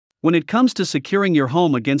When it comes to securing your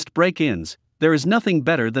home against break-ins, there is nothing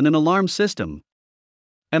better than an alarm system.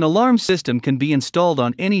 An alarm system can be installed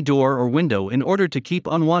on any door or window in order to keep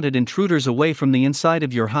unwanted intruders away from the inside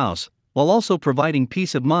of your house, while also providing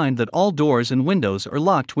peace of mind that all doors and windows are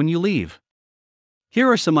locked when you leave. Here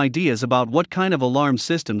are some ideas about what kind of alarm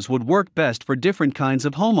systems would work best for different kinds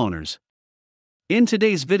of homeowners. In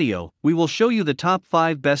today's video, we will show you the top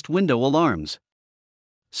 5 best window alarms.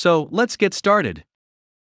 So, let's get started.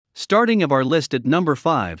 Starting of our list at number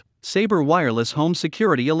 5, Sabre Wireless Home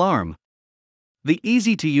Security Alarm. The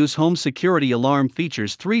easy-to-use home security alarm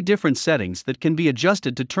features 3 different settings that can be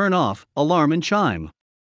adjusted to turn off, alarm and chime.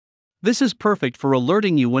 This is perfect for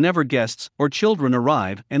alerting you whenever guests or children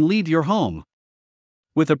arrive and leave your home.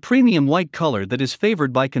 With a premium white color that is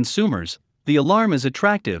favored by consumers, the alarm is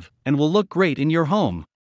attractive and will look great in your home.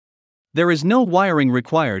 There is no wiring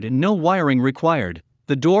required and no wiring required.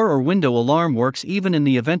 The door or window alarm works even in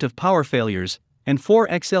the event of power failures, and 4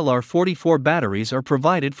 XLR44 batteries are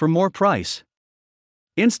provided for more price.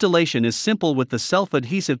 Installation is simple with the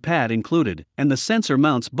self-adhesive pad included, and the sensor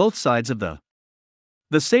mounts both sides of the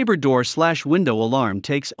Sabre door/window alarm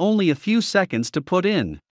takes only a few seconds to put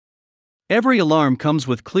in. Every alarm comes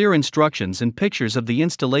with clear instructions and pictures of the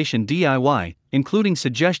installation DIY, including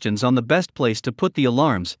suggestions on the best place to put the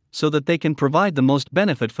alarms so that they can provide the most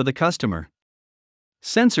benefit for the customer.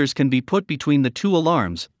 Sensors can be put between the 2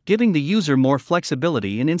 alarms, giving the user more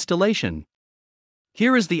flexibility in installation.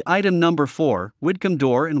 Here is the item number 4, Widcom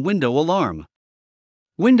Door and Window Alarm.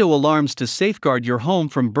 Window alarms to safeguard your home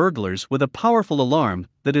from burglars with a powerful alarm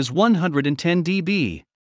that is 110 dB.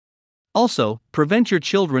 Also, prevent your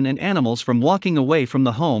children and animals from walking away from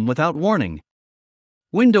the home without warning.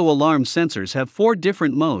 Window alarm sensors have 4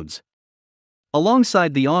 different modes.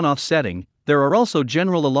 Alongside the on-off setting, there are also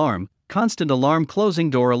general alarm, constant alarm, closing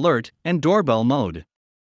door alert, and doorbell mode.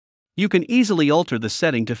 You can easily alter the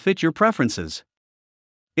setting to fit your preferences.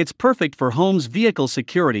 It's perfect for homes, vehicle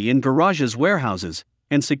security in garages, warehouses,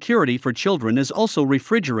 and security for children as also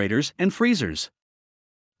refrigerators and freezers.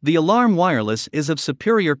 The alarm wireless is of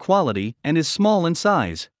superior quality and is small in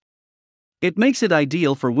size. It makes it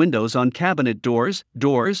ideal for windows on cabinet doors,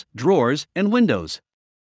 drawers, and windows.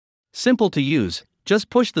 Simple to use, just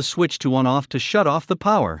push the switch to on-off to shut off the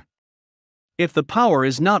power. If the power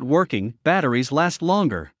is not working, batteries last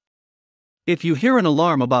longer. If you hear an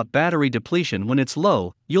alarm about battery depletion when it's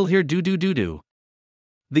low, you'll hear do-do-do-do.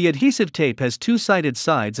 The adhesive tape has 2-sided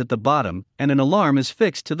sides at the bottom, and an alarm is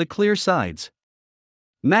fixed to the clear sides.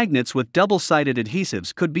 Magnets with double-sided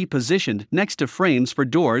adhesives could be positioned next to frames for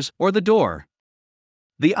doors or the door.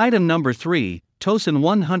 The item number 3, Tosin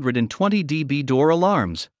 120 dB Door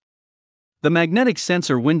Alarms. The magnetic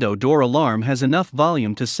sensor window door alarm has enough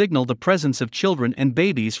volume to signal the presence of children and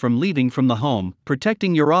babies from leaving from the home,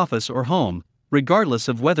 protecting your office or home, regardless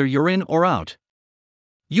of whether you're in or out.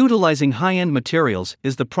 Utilizing high-end materials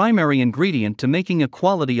is the primary ingredient to making a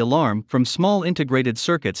quality alarm. From small integrated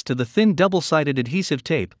circuits to the thin double-sided adhesive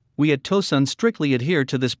tape, we at Tosin strictly adhere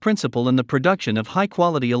to this principle in the production of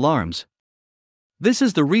high-quality alarms. This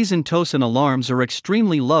is the reason Tosin alarms are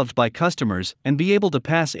extremely loved by customers and be able to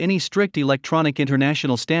pass any strict electronic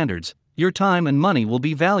international standards. Your time and money will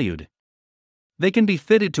be valued. They can be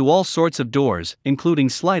fitted to all sorts of doors, including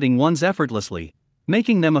sliding ones effortlessly,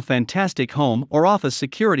 making them a fantastic home or office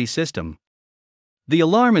security system. The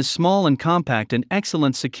alarm is small and compact, an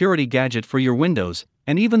excellent security gadget for your windows,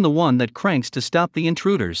 and even the one that cranks to stop the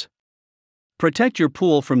intruders. Protect your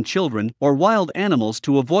pool from children or wild animals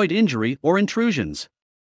to avoid injury or intrusions.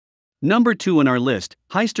 Number 2 on our list,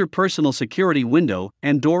 Hyster Personal Security Window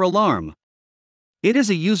and Door Alarm. It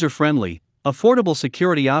is a user-friendly, affordable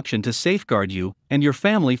security option to safeguard you and your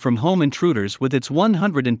family from home intruders with its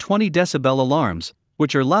 120 decibel alarms,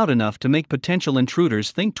 which are loud enough to make potential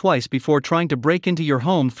intruders think twice before trying to break into your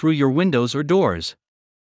home through your windows or doors.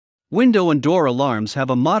 Window and door alarms have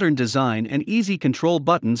a modern design and easy control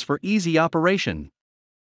buttons for easy operation.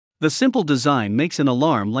 The simple design makes an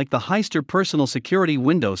alarm like the Hyster Personal Security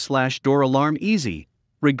Window/Door Alarm easy,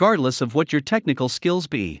 regardless of what your technical skills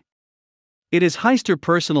be. It is Hyster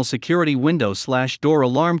Personal Security Window/Door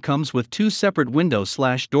Alarm comes with 2 separate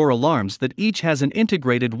window/door alarms that each has an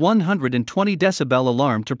integrated 120 decibel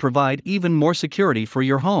alarm to provide even more security for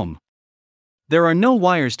your home. There are no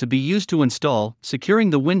wires to be used to install. Securing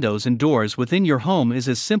the windows and doors within your home is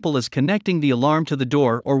as simple as connecting the alarm to the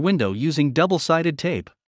door or window using double-sided tape.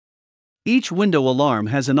 Each window alarm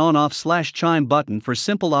has an on-off/chime button for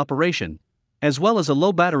simple operation, as well as a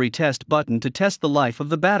low battery test button to test the life of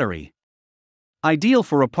the battery. Ideal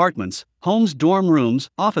for apartments, homes, dorm rooms,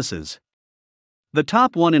 offices. The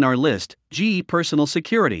top one in our list, GE Personal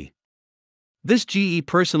Security. This GE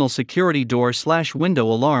Personal Security door/window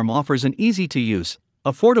alarm offers an easy-to-use,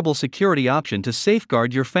 affordable security option to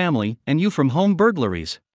safeguard your family and you from home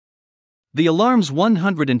burglaries. The alarm's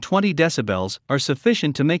 120 decibels are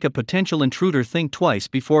sufficient to make a potential intruder think twice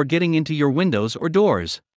before getting into your windows or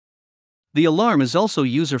doors. The alarm is also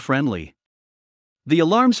user-friendly. The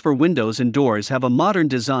alarms for windows and doors have a modern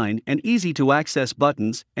design and easy-to-access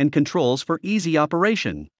buttons and controls for easy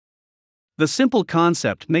operation. The simple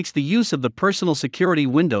concept makes the use of the personal security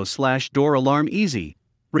window/door alarm easy,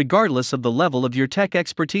 regardless of the level of your tech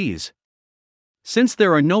expertise. Since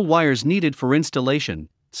there are no wires needed for installation,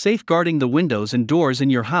 safeguarding the windows and doors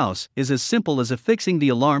in your house is as simple as affixing the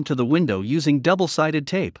alarm to the window using double-sided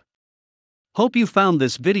tape. Hope you found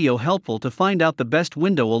this video helpful to find out the best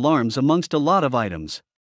window alarms amongst a lot of items.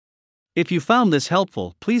 If you found this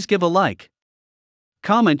helpful, please give a like.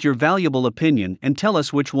 Comment your valuable opinion and tell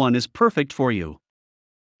us which one is perfect for you.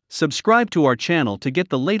 Subscribe to our channel to get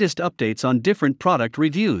the latest updates on different product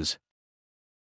reviews.